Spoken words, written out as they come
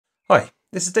Hi,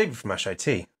 this is David from Ash IT.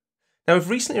 Now we've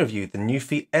recently reviewed the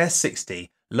Nuphy Air75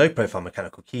 low-profile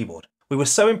mechanical keyboard. We were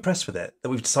so impressed with it that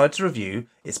we've decided to review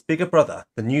its bigger brother,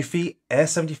 the Nuphy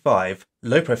Air75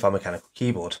 low-profile mechanical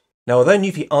keyboard. Now although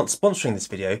Nuphy aren't sponsoring this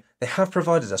video, they have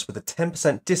provided us with a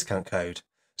 10% discount code.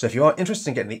 So if you are interested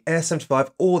in getting the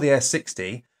Air75 or the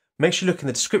Air60, make sure you look in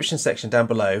the description section down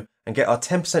below and get our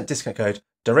 10% discount code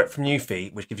direct from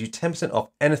Nuphy, which gives you 10% off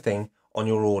anything on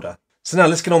your order. So now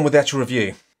let's get on with the actual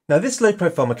review. Now this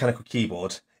low-profile mechanical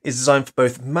keyboard is designed for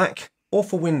both Mac or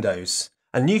for Windows,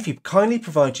 and Nuphy kindly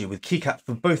provides you with keycaps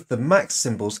for both the Mac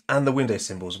symbols and the Windows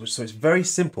symbols, so it's very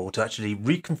simple to actually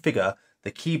reconfigure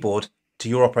the keyboard to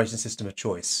your operating system of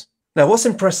choice. Now what's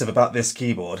impressive about this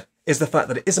keyboard is the fact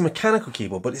that it is a mechanical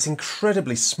keyboard, but it's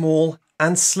incredibly small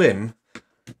and slim,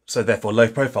 so therefore low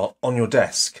profile on your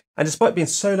desk. And despite being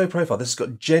so low profile, this has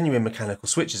got genuine mechanical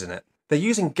switches in it. They're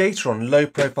using Gateron low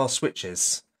profile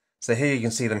switches. So here you can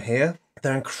see them here.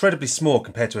 They're incredibly small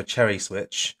compared to a cherry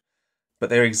switch, but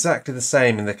they're exactly the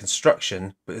same in their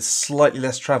construction, but with slightly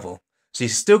less travel. So you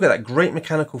still get that great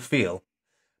mechanical feel,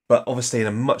 but obviously in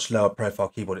a much lower profile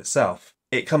keyboard itself.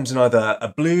 It comes in either a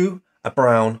blue, a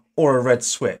brown, or a red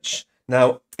switch.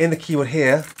 Now in the keyboard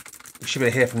here, you should be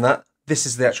able to hear from that, this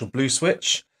is the actual blue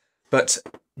switch, but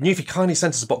Nuphy kindly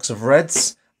sent us a box of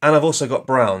reds, and I've also got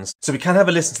browns. So we can have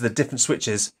a listen to the different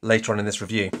switches later on in this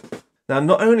review. Now,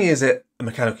 not only is it a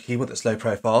mechanical keyboard that's low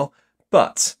profile,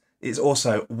 but it's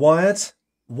also wired,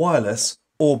 wireless,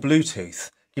 or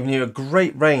Bluetooth, giving you a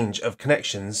great range of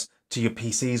connections to your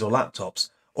PCs or laptops,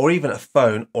 or even a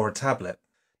phone or a tablet.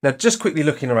 Now, just quickly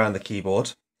looking around the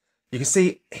keyboard, you can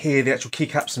see here the actual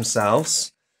keycaps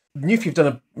themselves. Nuphy have done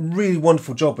a really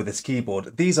wonderful job with this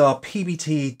keyboard. These are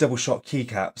PBT double shot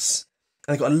keycaps,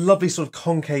 and they've got a lovely sort of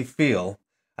concave feel,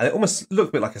 and it almost looks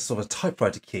a bit like a sort of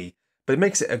typewriter key. But it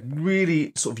makes it a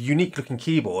really sort of unique looking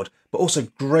keyboard, but also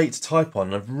great to type on.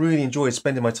 And I've really enjoyed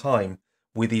spending my time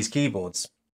with these keyboards.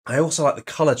 I also like the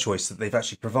colour choice that they've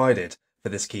actually provided for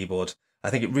this keyboard. I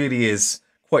think it really is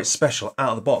quite special out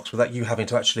of the box without you having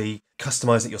to actually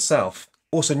customise it yourself.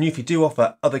 Also, Nuphy do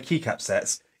offer other keycap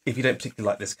sets if you don't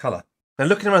particularly like this colour. Now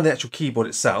looking around the actual keyboard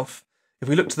itself, if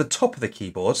we look to the top of the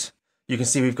keyboard, you can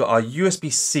see we've got our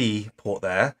USB-C port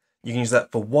there. You can use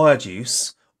that for wired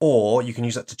use, or you can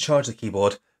use that to charge the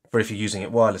keyboard for if you're using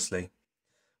it wirelessly.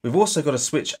 We've also got a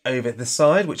switch over this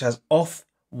side which has off,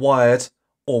 wired,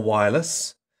 or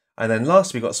wireless. And then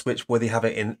lastly we've got a switch whether you have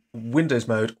it in Windows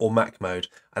mode or Mac mode,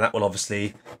 and that will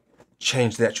obviously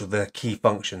change the key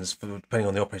functions depending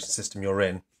on the operating system you're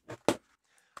in.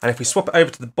 And if we swap it over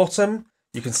to the bottom,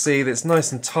 you can see that it's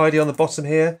nice and tidy on the bottom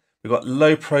here. We've got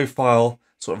low profile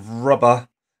sort of rubber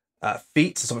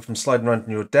feet to stop it from sliding around on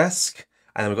your desk.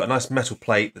 And then we've got a nice metal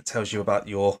plate that tells you about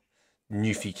your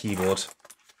Nuphy keyboard.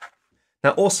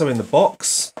 Now also in the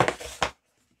box,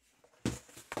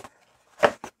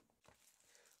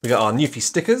 we got our Nuphy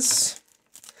stickers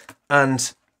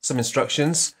and some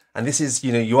instructions. And this is,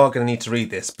 you are going to need to read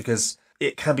this because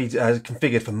it can be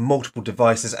configured for multiple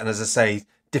devices. And as I say,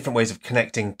 different ways of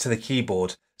connecting to the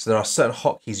keyboard. So there are certain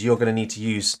hotkeys you're going to need to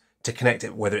use to connect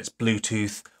it, whether it's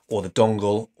Bluetooth or the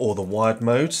dongle or the wired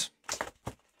mode.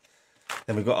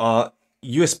 Then we've got our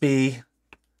USB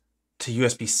to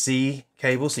USB-C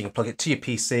cable, so you can plug it to your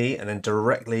PC and then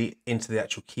directly into the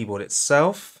actual keyboard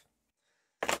itself.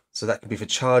 So that can be for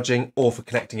charging or for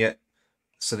connecting it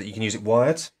so that you can use it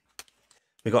wired.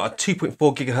 We've got our 2.4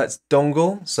 gigahertz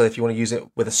dongle, so if you want to use it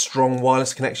with a strong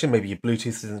wireless connection, maybe your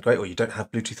Bluetooth isn't great or you don't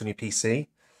have Bluetooth on your PC,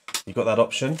 you've got that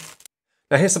option.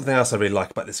 Now here's something else I really like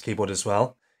about this keyboard as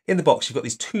well. In the box you've got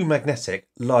these two magnetic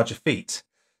larger feet.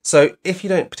 So if you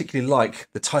don't particularly like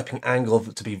the typing angle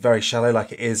to be very shallow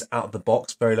like it is out of the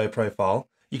box, very low profile,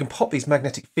 you can pop these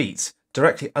magnetic feet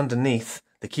directly underneath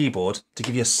the keyboard to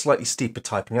give you a slightly steeper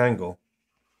typing angle.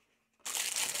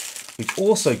 We've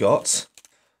also got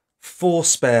 4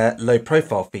 spare low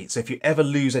profile feet. So if you ever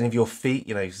lose any of your feet,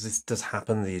 this does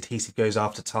happen, the adhesive goes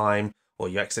after time, or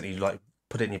you accidentally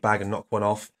put it in your bag and knock one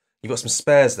off, you've got some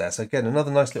spares there. So again, another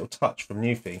nice little touch from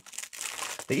Nuphy.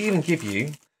 They even give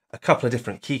you a couple of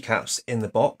different keycaps in the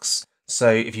box. So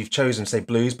if you've chosen, say,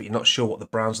 blues, but you're not sure what the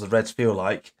browns or the reds feel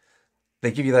like, they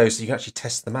give you those so you can actually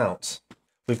test them out.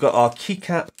 We've got our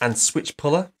keycap and switch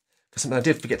puller. Because something I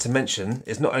did forget to mention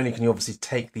is not only can you obviously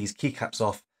take these keycaps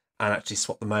off and actually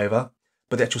swap them over,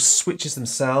 but the actual switches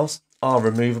themselves are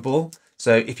removable.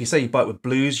 So if you say you buy it with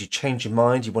blues, you change your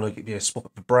mind, you want to swap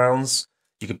it for browns,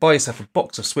 you could buy yourself a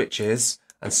box of switches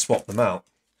and swap them out.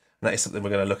 And that is something we're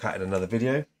going to look at in another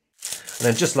video. And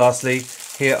then just lastly,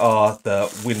 here are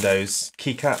the Windows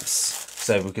keycaps.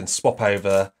 So we can swap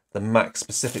over the Mac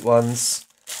specific ones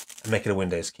and make it a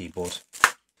Windows keyboard.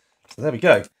 So there we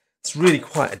go. It's really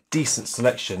quite a decent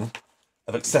selection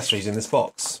of accessories in this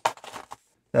box.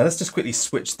 Now let's just quickly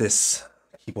switch this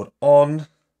keyboard on.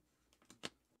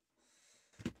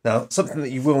 Now, something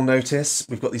that you will notice,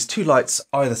 we've got these two lights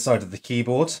either side of the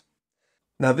keyboard.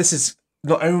 Now this is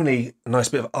not only a nice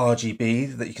bit of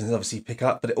RGB that you can obviously pick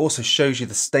up, but it also shows you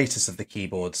the status of the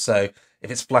keyboard. So if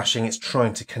it's flashing, it's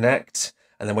trying to connect,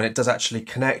 and then when it does actually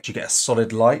connect, you get a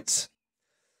solid light.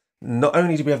 Not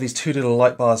only do we have these two little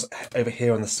light bars over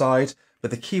here on the side,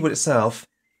 but the keyboard itself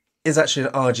is actually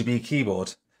an RGB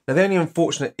keyboard. Now the only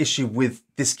unfortunate issue with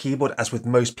this keyboard, as with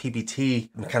most PBT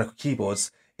mechanical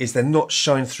keyboards, is they're not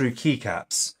shine-through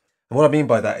keycaps. And what I mean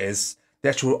by that is, the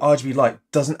actual RGB light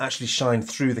doesn't actually shine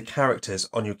through the characters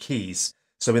on your keys.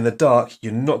 So in the dark,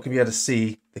 you're not going to be able to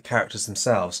see the characters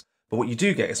themselves. But what you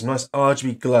do get is a nice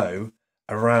RGB glow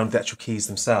around the actual keys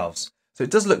themselves. So it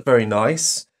does look very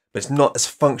nice, but it's not as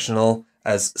functional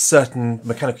as certain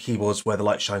mechanical keyboards where the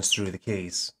light shines through the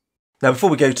keys. Now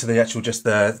before we go to the actual just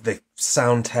the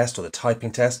sound test or the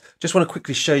typing test, just want to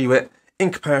quickly show you it in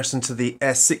comparison to the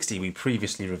Air60 we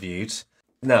previously reviewed.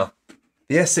 Now,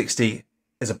 the Air60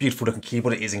 is a beautiful looking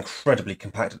keyboard. It is incredibly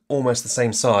compact, almost the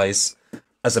same size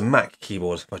as a Mac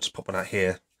keyboard. If I just pop one out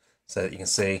here so that you can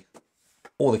see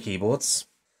all the keyboards.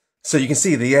 So you can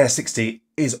see the Air60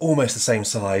 is almost the same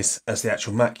size as the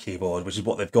actual Mac keyboard, which is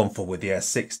what they've gone for with the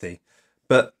Air60.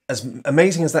 But as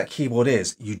amazing as that keyboard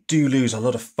is, you do lose a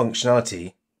lot of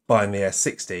functionality buying the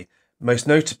Air60, most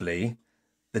notably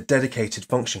the dedicated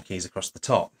function keys across the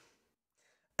top.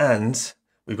 And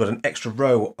we've got an extra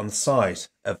row on the side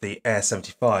of the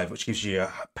Air75, which gives you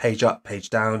a page up, page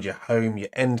down, your home, your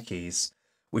end keys,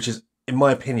 which is, in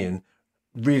my opinion,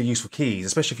 really useful keys,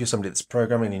 especially if you're somebody that's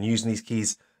programming and using these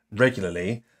keys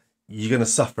regularly. You're going to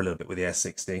suffer a little bit with the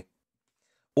Air60.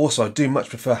 Also, I do much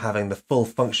prefer having the full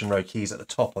function row keys at the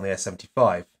top on the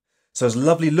Air75. So as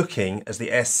lovely looking as the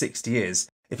Air60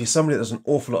 is, if you're somebody that does an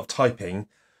awful lot of typing,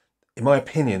 in my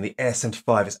opinion, the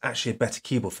Air75 is actually a better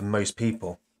keyboard for most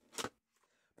people.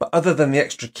 But other than the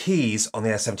extra keys on the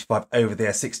Air75 over the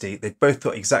Air60, they've both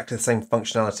got exactly the same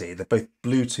functionality. They're both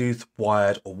Bluetooth,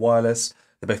 wired or wireless.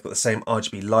 They've both got the same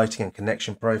RGB lighting and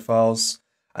connection profiles.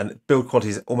 And build quality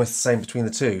is almost the same between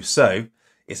the two. So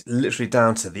it's literally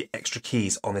down to the extra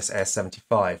keys on this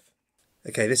Air75.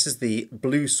 Okay, this is the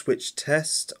blue switch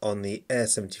test on the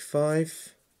Air75.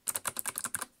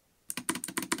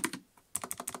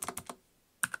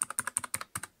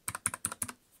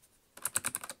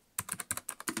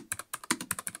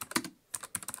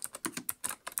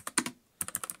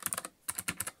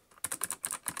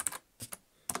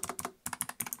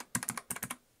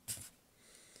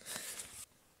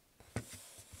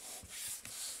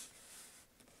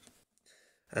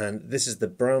 And this is the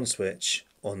brown switch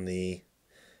on the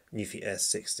Nuphy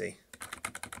Air60.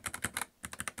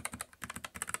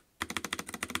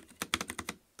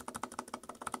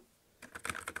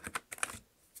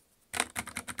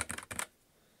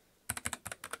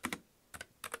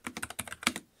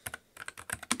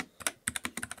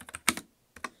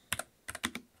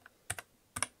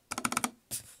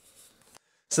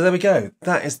 So there we go,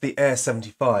 that is the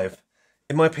Air75.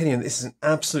 In my opinion, this is an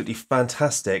absolutely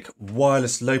fantastic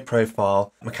wireless low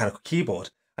profile mechanical keyboard,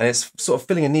 and it's sort of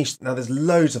filling a niche. Now there's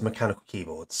loads of mechanical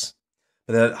keyboards,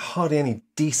 but there are hardly any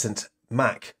decent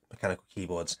Mac mechanical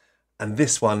keyboards, and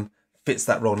this one fits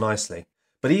that role nicely.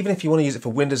 But even if you want to use it for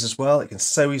Windows as well, you can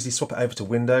so easily swap it over to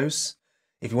Windows.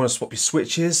 If you want to swap your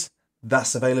switches,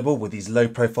 that's available with these low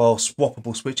profile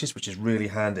swappable switches, which is really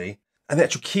handy. And the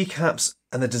actual keycaps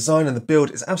and the design and the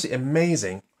build is absolutely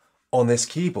amazing on this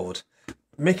keyboard,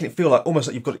 making it feel like almost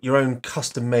like you've got your own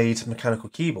custom-made mechanical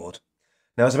keyboard.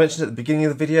 Now, as I mentioned at the beginning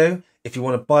of the video, if you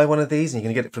want to buy one of these and you're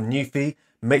going to get it from Nuphy,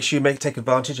 make sure you take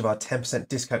advantage of our 10%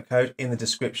 discount code in the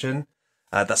description.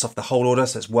 That's off the whole order,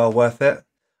 so it's well worth it.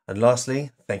 And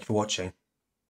lastly, thank you for watching.